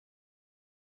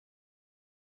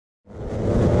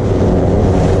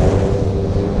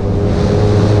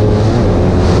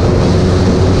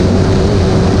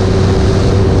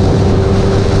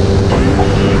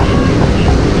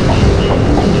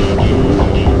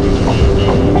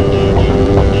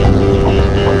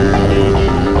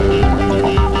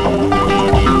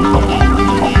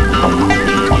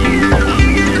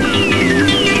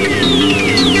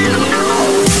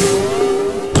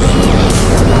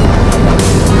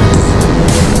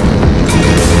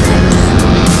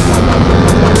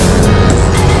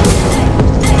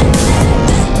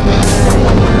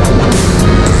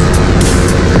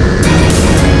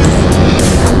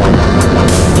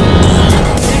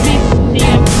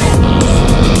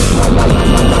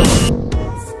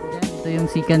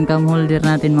second cam holder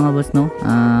natin mga boss, no.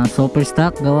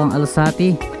 Superstock, gawang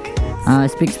alzate.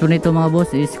 Specs po nito mga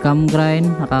boss is camgrind,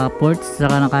 naka ports,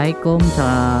 saka naka hicom,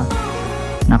 saka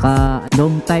naka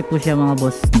dome type po siya mga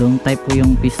boss. Dome type po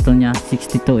yung piston nya,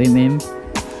 62mm.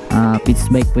 Pitch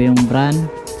bike po yung brand,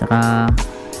 saka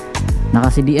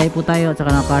naka CDI po tayo,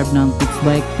 saka naka carb ng pitch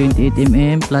bike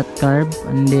 28mm flat carb.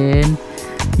 And then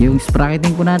yung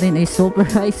sprocketing po natin ay super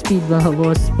high speed mga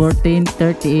boss,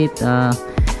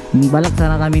 1438. Balak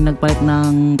sana kaming nagpalit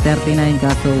ng 39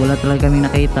 kaso wala talaga kaming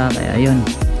nakita, kaya ayun,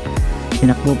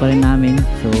 sinakbo pa rin namin.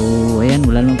 So ayan,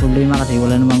 wala namang problema kasi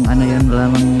wala namang ano yun,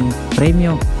 wala namang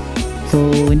premyo. So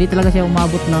hindi talaga siya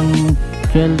umabot ng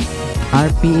 12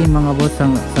 RPM mga boss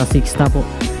sa 6 stop po.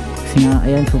 Kasi nga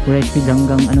ayan, super high speed,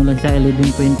 hanggang ano lang siya,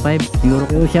 11.5 euro.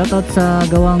 So shoutout sa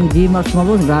gawang G-Max mga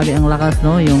boss, grabe ang lakas,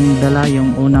 no. Yung dala,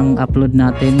 yung unang upload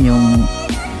natin, yung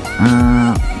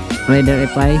Rider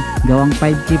FI, gawang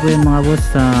 5K po yun mga boss,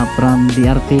 from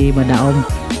DRT Madaom,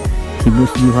 si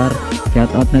Bus Juhar.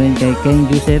 Shoutout na rin kay Ken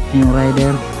Joseph, yung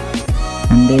rider.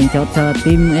 And then shout sa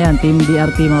team, ayan, team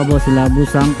DRT mga boss, sila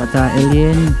Busang at sa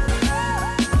Alien.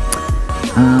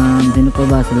 Sino pa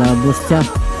ba, sila Buscha,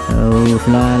 so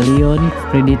sila Leon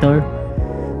Predator,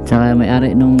 tsaka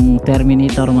may-ari nung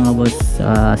Terminator mga boss,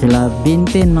 sila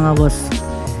Bintin mga boss.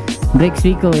 Brakes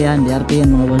Vico, yan, DRT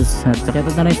yan mga boss. At saka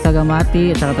ito na rin sa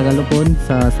Tagamati at saka Tagalupon,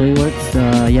 sa Soyworks,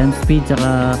 Yan Speed,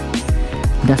 tsaka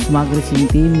Dasmag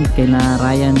Racing Team, kay na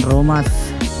Ryan Romas,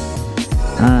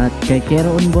 at kay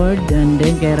KERO on board, and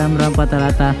then kay Ramram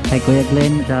Patarata, kay Kuya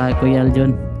Glenn, at Kuya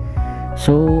Aljon.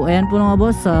 So ayan po mga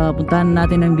boss, puntahan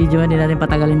natin ang video, hindi natin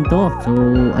patagalin to. So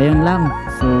ayun lang,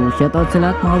 so shoutout sa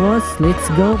lahat mga boss,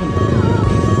 let's go.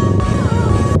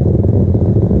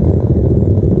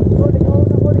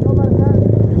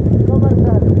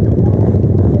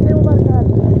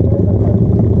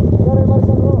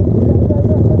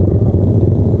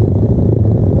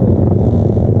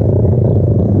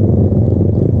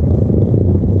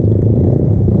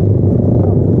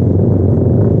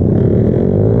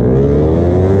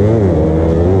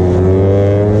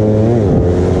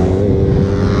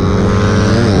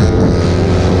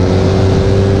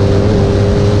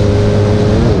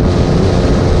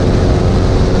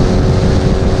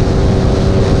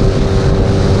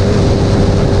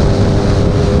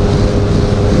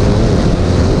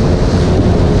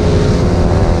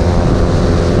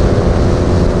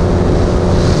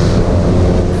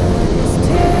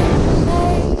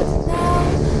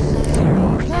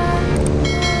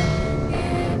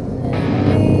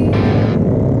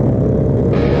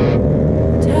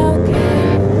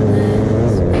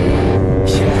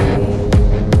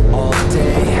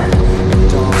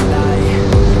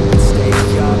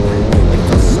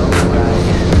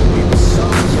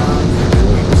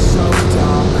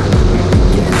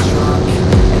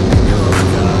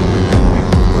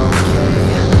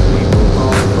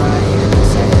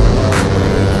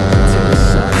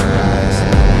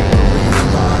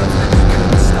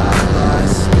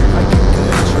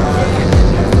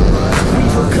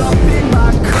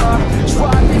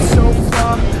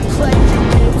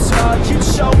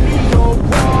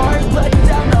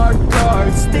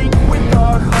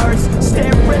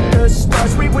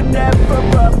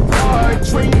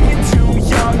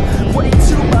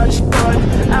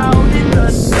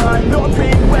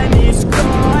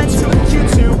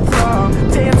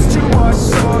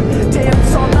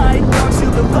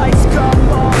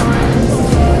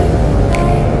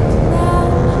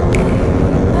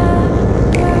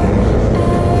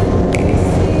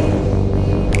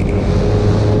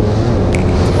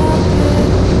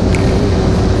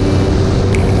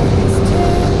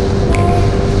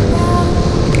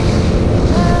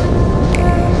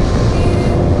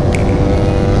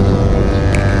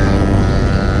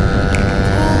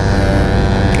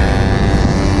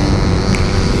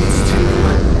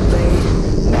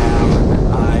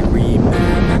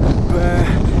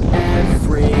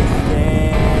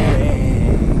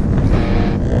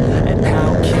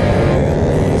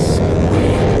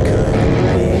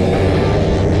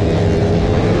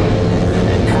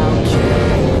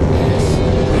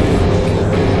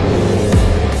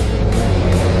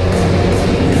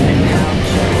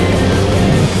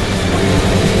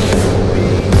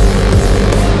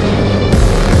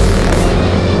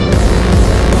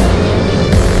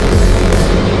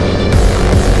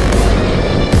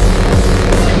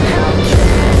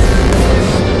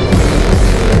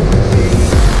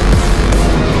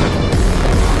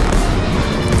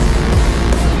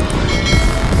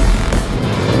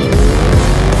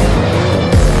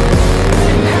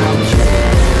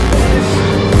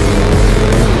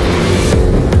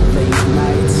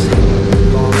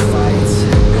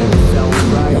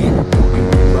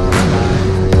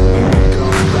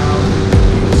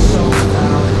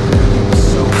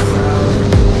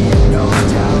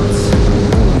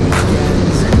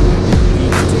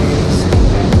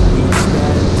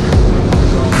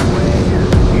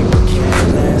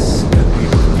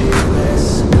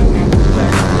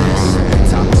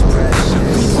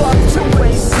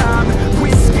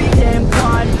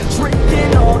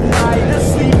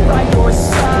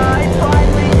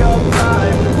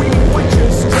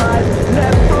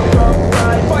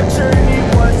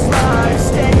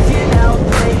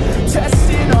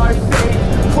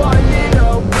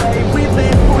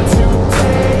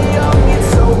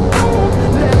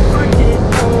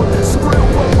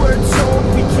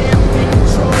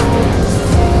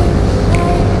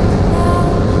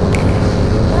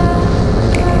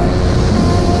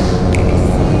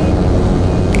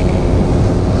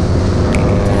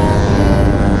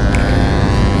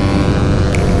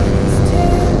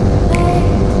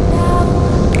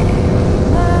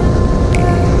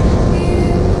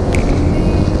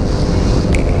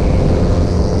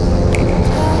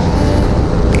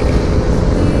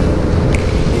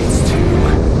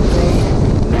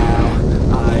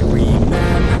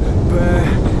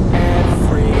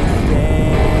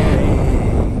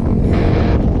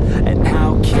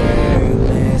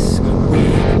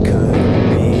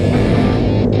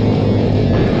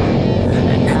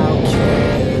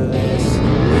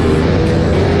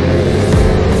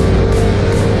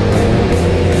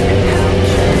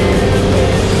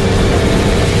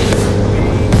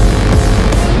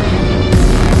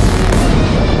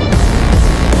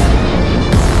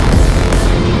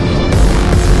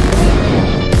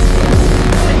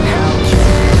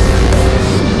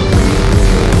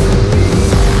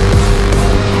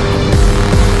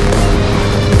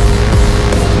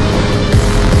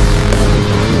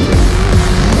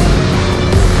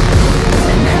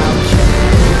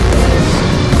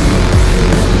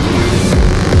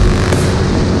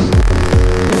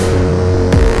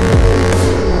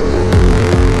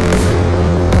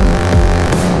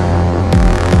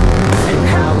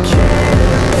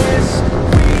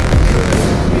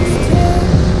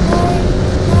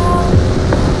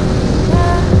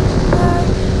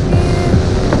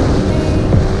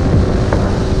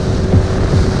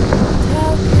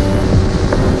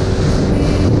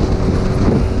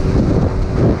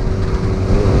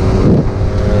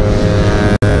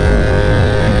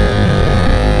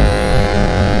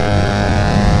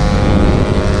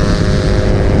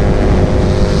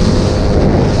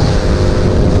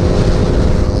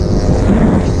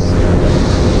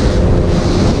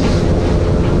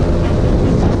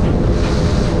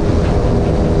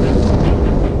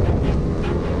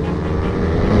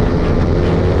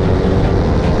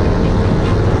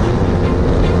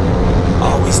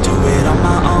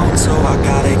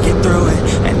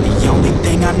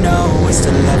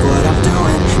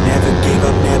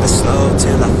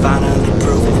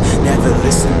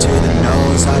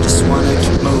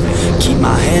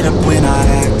 my head up when I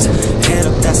act, head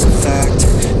up, that's a fact.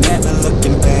 Never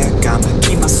looking back, I'ma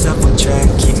keep myself on track.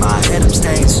 Keep my head up,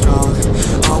 staying strong,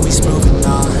 always moving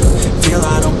on. Feel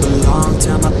I don't belong,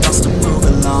 tell my thoughts to move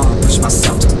along. Push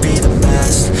myself to be the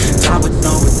best, die with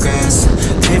no regrets.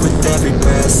 Live with every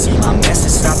breath, see my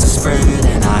message start to spread.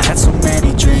 And I had so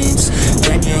many dreams,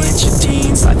 then you hit your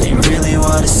teens. Life ain't really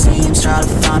what it seems, try to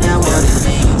find out what it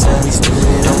means. Always do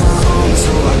it on my own,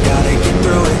 so I gotta get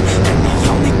through it. And the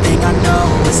only thing I know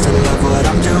is to love what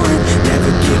I'm doing.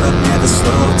 Never give up, never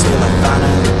slow, till I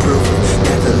finally prove it.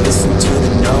 Never listen to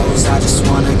the no's, I just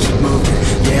wanna keep moving.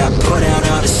 Yeah, I put out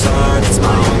all this art, it's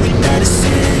my only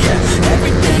medicine. Yeah,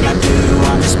 everything I do,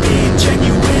 I'm just being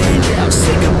genuine. Yeah, I'm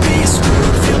sick of being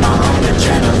screwed, feel my own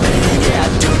adrenaline. Yeah, I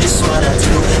do just what I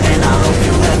do, and I hope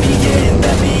you let me in,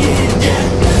 yeah.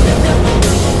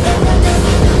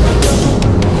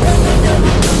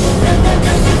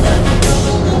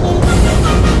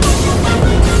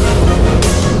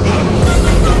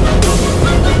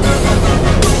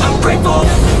 I'm grateful,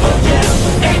 oh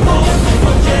yeah, able,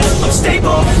 oh yeah, I'm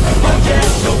stable, oh yeah,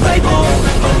 no label,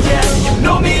 oh yeah, you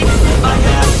know me, I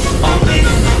have only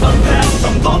a path,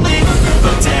 I'm lonely,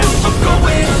 but damn, I'm going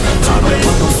to it. I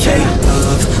want no fake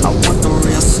love, I want the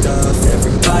real stuff.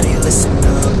 Everybody listen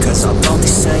up, cause I'll only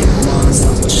say it once.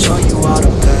 I'ma show you all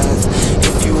the path,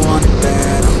 if you want it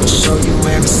bad. I'ma show you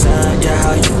every side, yeah,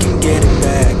 how you can get it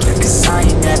back. Yeah, cause I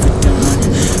ain't never done,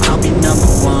 I'll be number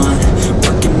one.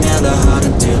 Working hella hard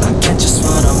until I get just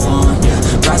what I want, yeah.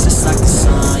 Rises like the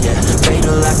sun, yeah,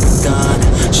 fatal like a gun.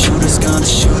 Shooters gonna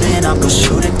shoot and I'm gonna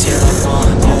shoot until I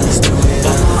want.